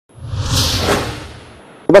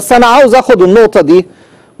بس انا عاوز اخد النقطه دي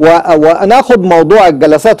وناخد موضوع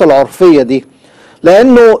الجلسات العرفيه دي،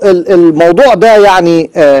 لانه الموضوع ده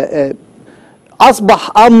يعني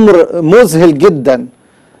اصبح امر مذهل جدا.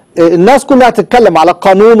 الناس كلها تتكلم على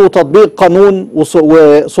قانون وتطبيق قانون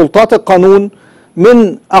وسلطات القانون،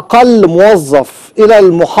 من اقل موظف الى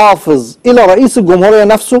المحافظ الى رئيس الجمهوريه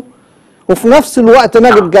نفسه، وفي نفس الوقت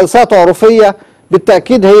نجد جلسات عرفيه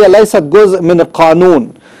بالتاكيد هي ليست جزء من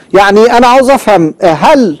القانون. يعني انا عاوز افهم،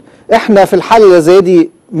 هل احنا في الحاله اللي زي دي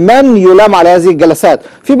من يلام على هذه الجلسات؟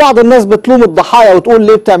 في بعض الناس بتلوم الضحايا وتقول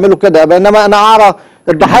ليه بتعملوا كده، بينما انا ارى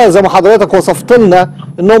الضحايا زي ما حضرتك وصفت لنا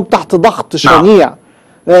انهم تحت ضغط شنيع.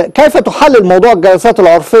 كيف تحلل موضوع الجلسات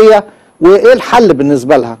العرفيه وايه الحل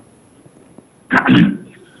بالنسبه لها؟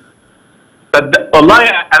 والله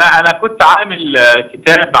انا كنت عامل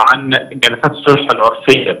كتاب عن جلسات الصلح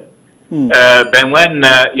العرفيه بعنوان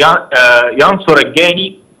ينصر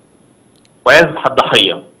الجاني ويذبح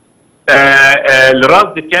الضحيه.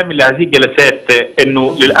 الرصد كامل لهذه الجلسات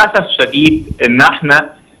انه للاسف الشديد ان احنا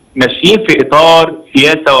ماشيين في اطار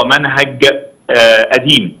سياسه ومنهج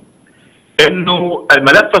قديم، انه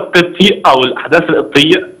الملف القبطي او الاحداث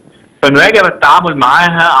القبطيه فانه يجب التعامل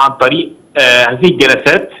معاها عن طريق هذه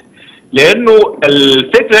الجلسات، لانه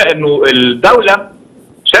الفكره انه الدوله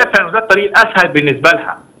شايفه انه ده الطريق الاسهل بالنسبه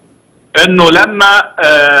لها، انه لما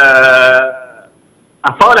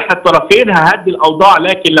اصالح الطرفين ههدي الاوضاع،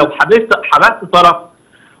 لكن لو حبست طرف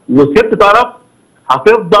وسبت طرف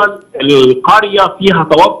هتفضل القريه فيها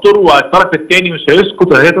توتر والطرف الثاني مش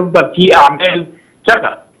هيسكت وهي تفضل في اعمال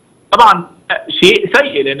شغب. طبعا شيء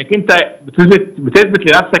سيء، لانك انت بتثبت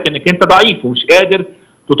لنفسك انك انت ضعيف ومش قادر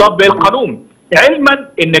تطبق القانون، علما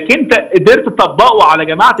انك انت قدرت تطبقه على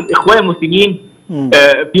جماعه الاخوان المسلمين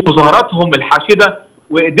في مظاهراتهم الحاشده،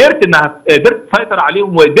 وقدرت تسيطر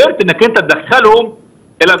عليهم، وقدرت انك انت تدخلهم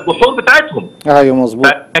الى الجحور بتاعتهم. ايوه مظبوط.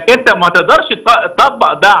 انك انت ما تقدرش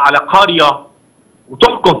تطبق ده على قريه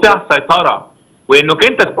وتحكم فيها السيطره، وانك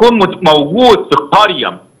انت تكون موجود في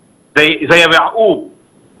القريه زي يعقوب،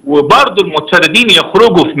 وبرضه المتشردين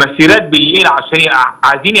يخرجوا في مسيرات بالليل عشان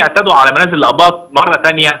عايزين يعتدوا على منازل الاباط مره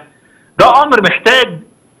ثانيه. ده امر محتاج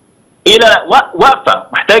الى وقفه،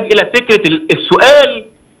 محتاج الى فكره السؤال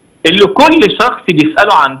اللي كل شخص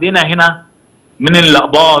بيساله عندنا هنا من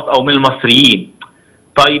الاباط او من المصريين.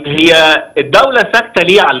 طيب هي الدوله ساكته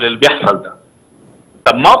ليه على اللي بيحصل ده؟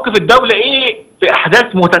 طب موقف الدوله ايه في احداث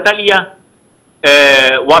متتاليه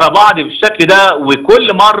ورا بعض بالشكل ده،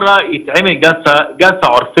 وكل مره يتعمل جلسه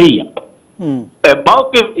عرفيه؟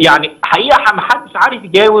 موقف يعني حقيقه ما حدش عارف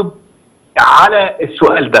يجاوب على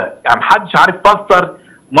السؤال ده، يعني ما حدش عارف يفسر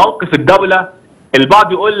موقف الدوله.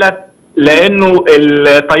 البعض يقول لك لانه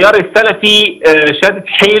التيار السلفي شادد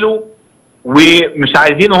حيله ومش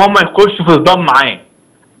عايزين هم يخشوا في صدام معاه.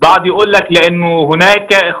 بعض يقول لك لانه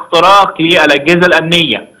هناك اختراق للاجهزه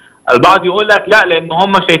الامنيه. البعض يقول لك لا، لان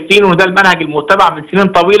هم شايفين انه ده المنهج المتبع من سنين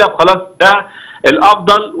طويله وخلاص ده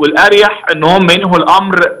الافضل والاريح ان هم ينهوا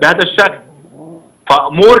الامر بهذا الشكل.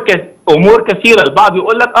 فامور كثيره. البعض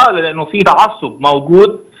يقول لك لانه في تعصب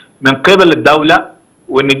موجود من قبل الدوله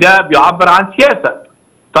وان ده بيعبر عن سياسه.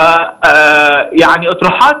 ف يعني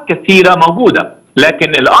اطروحات كثيره موجوده، لكن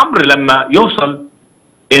الامر لما يوصل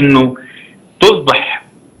انه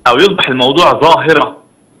يصبح الموضوع ظاهره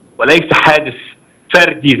وليس حادث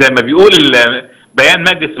فردي زي ما بيقول بيان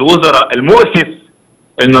مجلس الوزراء المؤسف،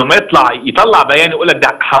 انه لما يطلع بيان يقول لك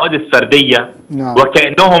ده حوادث فرديه،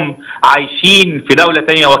 وكانهم عايشين في دوله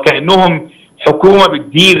ثانيه وكانهم حكومه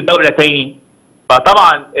بتدير دوله ثانيه.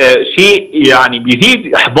 فطبعا شيء يعني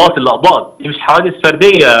بيزيد احباط الاقباط. دي مش حوادث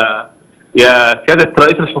فرديه يا سياده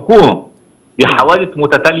رئيس الحكومه، دي حوادث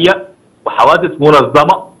متتاليه وحوادث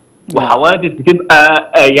منظمه وحوادث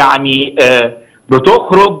بتبقى يعني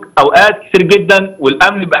بتخرج اوقات كتير جدا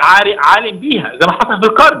والامن بيبقى عالم بيها زي ما حصل في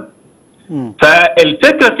القرن.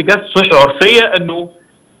 فالفكره في جلسه الصلح العرفيه انه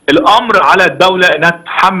الامر على الدوله انها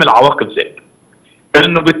تتحمل عواقب ذلك،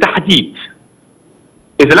 انه بالتحديد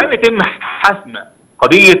اذا لم يتم حسم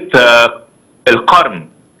قضيه القرن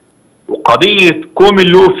وقضيه كوم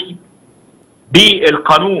اللوفي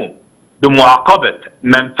بالقانون بمعاقبه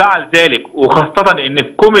من فعل ذلك، وخاصه ان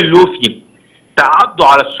في كوم اللوفي تعدوا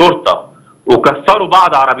على الشرطه وكسروا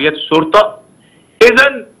بعض عربيات الشرطه،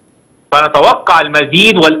 اذا فنتوقع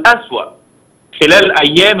المزيد والاسوأ خلال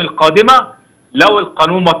الايام القادمه لو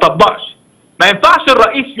القانون ما طبقش. ما ينفعش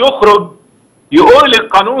الرئيس يخرج يقول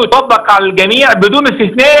القانون يطبق على الجميع بدون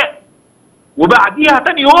استثناء، وبعديها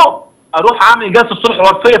ثاني يوم اروح اعمل جلسه صلح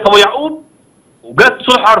عرفيه في ابو يعقوب، وجلسه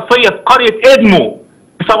صلح عرفيه في قريه ادمو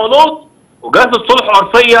في صمالوط، وجلسه صلح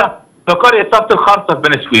عرفيه في قريه صفت الخرصه في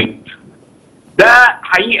بني سويف. ده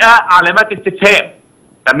حقيقه علامات استفهام.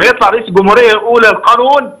 لما يطلع رئيس الجمهوريه يقول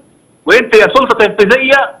القانون وانت يا سلطه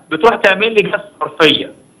تنفيذيه بتروح تعمل لي جلسه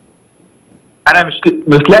عرفيه. انا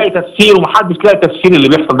مش لاقي تفسير، ومحدش لاقي تفسير اللي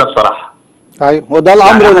بيحصل ده بصراحه. ايوه، وده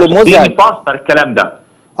الامر يعني اللي مزعج. يفسر الكلام ده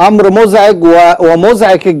امر مزعج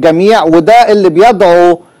ومزعج الجميع، وده اللي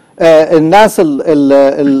بيدعو الناس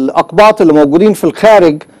الاقباط اللي موجودين في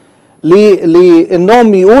الخارج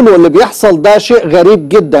لانهم يقولوا اللي بيحصل ده شيء غريب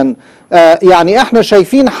جدا. يعني احنا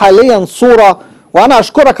شايفين حاليا صورة، وانا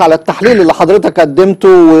اشكرك على التحليل اللي حضرتك قدمته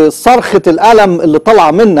وصرخة الألم اللي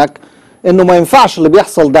طالعه منك انه ما ينفعش اللي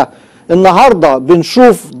بيحصل ده. النهاردة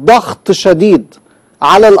بنشوف ضغط شديد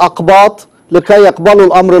على الأقباط لكي يقبلوا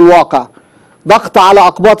الأمر الواقع، ضغط على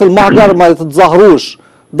أقباط المهجر ما يتظاهروش،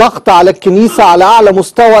 ضغط على الكنيسة على أعلى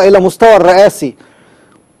مستوى إلى مستوى الرئاسي،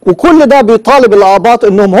 وكل ده بيطالب الأقباط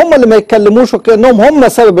إنهم هم اللي ما يتكلموش وكأنهم هم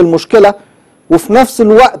سبب المشكلة، وفي نفس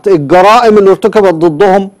الوقت الجرائم اللي ارتكبت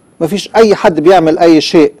ضدهم مفيش أي حد بيعمل أي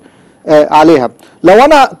شيء عليها. لو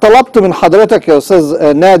أنا طلبت من حضرتك يا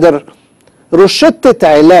أستاذ نادر روشتة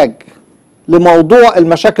علاج لموضوع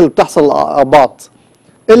المشاكل اللي بتحصل للأقباط،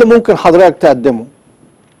 إيه اللي ممكن حضرتك تقدمه؟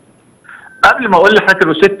 قبل ما اقول لحضرتك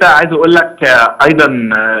الروشته عايز اقول لك ايضا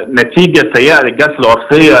نتيجه سيئه للجلسه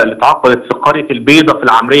العرفيه اللي اتعقدت في قريه البيضه في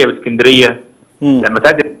العمريه باسكندريه لما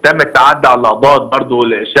تم التعدي على الاقباط برضه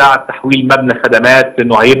لاشاعه تحويل مبنى خدمات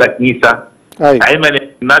انه هيبقى كنيسه. أيوة. علما ان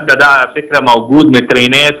المبنى ده على فكره موجود من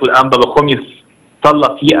الترينات والانبا بخميس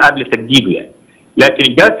صلى فيه قبل تجديده يعني.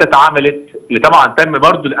 لكن الجلسه اتعملت اللي طبعا تم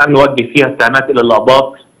برضه الامن وجه فيها اتهامات الى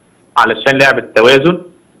الاقباط علشان لعبه التوازن،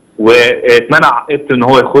 واتمنع ابنه ان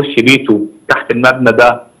هو يخش بيته تحت المبنى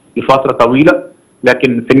ده لفتره طويله،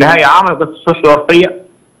 لكن في النهايه عمل جلسه الصلح العرفيه.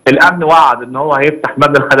 الامن وعد ان هو هيفتح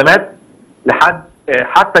مبنى الخدمات لحد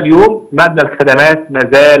حتى اليوم مبنى الخدمات ما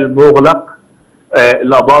زال مغلق.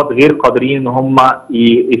 الأقباط غير قادرين ان هم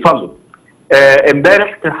يصلوا.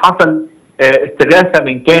 امبارح كان حصل استغاثه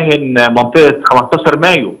من كاهن منطقه 15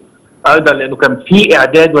 مايو ايضا، لانه كان في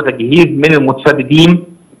اعداد وتجهيز من المتشددين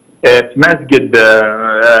في مسجد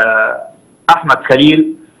احمد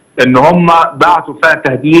خليل ان هم بعتوا فيها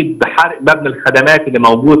تهديد بحرق مبنى الخدمات اللي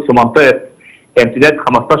موجود في منطقه امتداد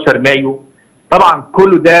 15 مايو. طبعا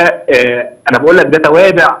كل ده انا بقول لك ده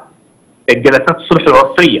توابع الجلسات الصلح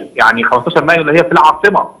العرفيه، يعني 15 مايو اللي هي في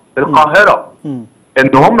العاصمه في القاهره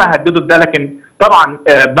ان هم هددوا ده. لكن طبعا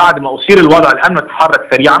بعد ما اثير الوضع الامن اتحرك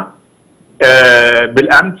سريعا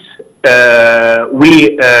بالامس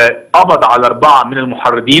وقبض على 4 من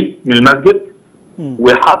المحرضين من المسجد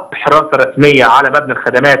وحط حراسه رسميه على مبنى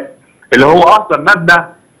الخدمات اللي هو اصلا مبنى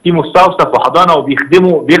في مستوصف وحضانه وبيخدم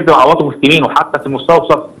اقباط مسلمين، وحتى في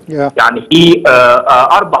المستوصف يعني في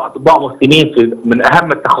 4 اطباء مسلمين من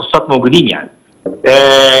اهم التخصصات موجودين يعني.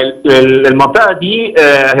 المنطقه دي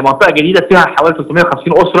هي منطقه جديده فيها حوالي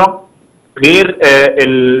 350 اسره، غير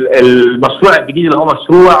المشروع الجديد اللي هو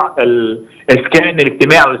مشروع الاسكان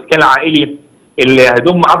الاجتماعي والاسكان العائلي اللي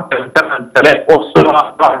هيضم اكثر من 8000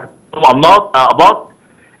 اسره اقباط.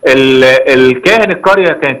 الكاهن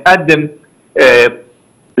القريه كان قدم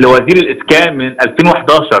لوزير الاسكان من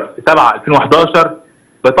 2011 في 7 2011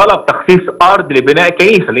 بطلب تخصيص ارض لبناء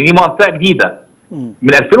كنيسه لان دي منطقه جديده.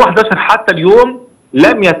 من 2011 حتى اليوم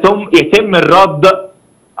لم يتم الرد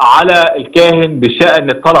على الكاهن بشان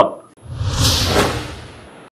الطلب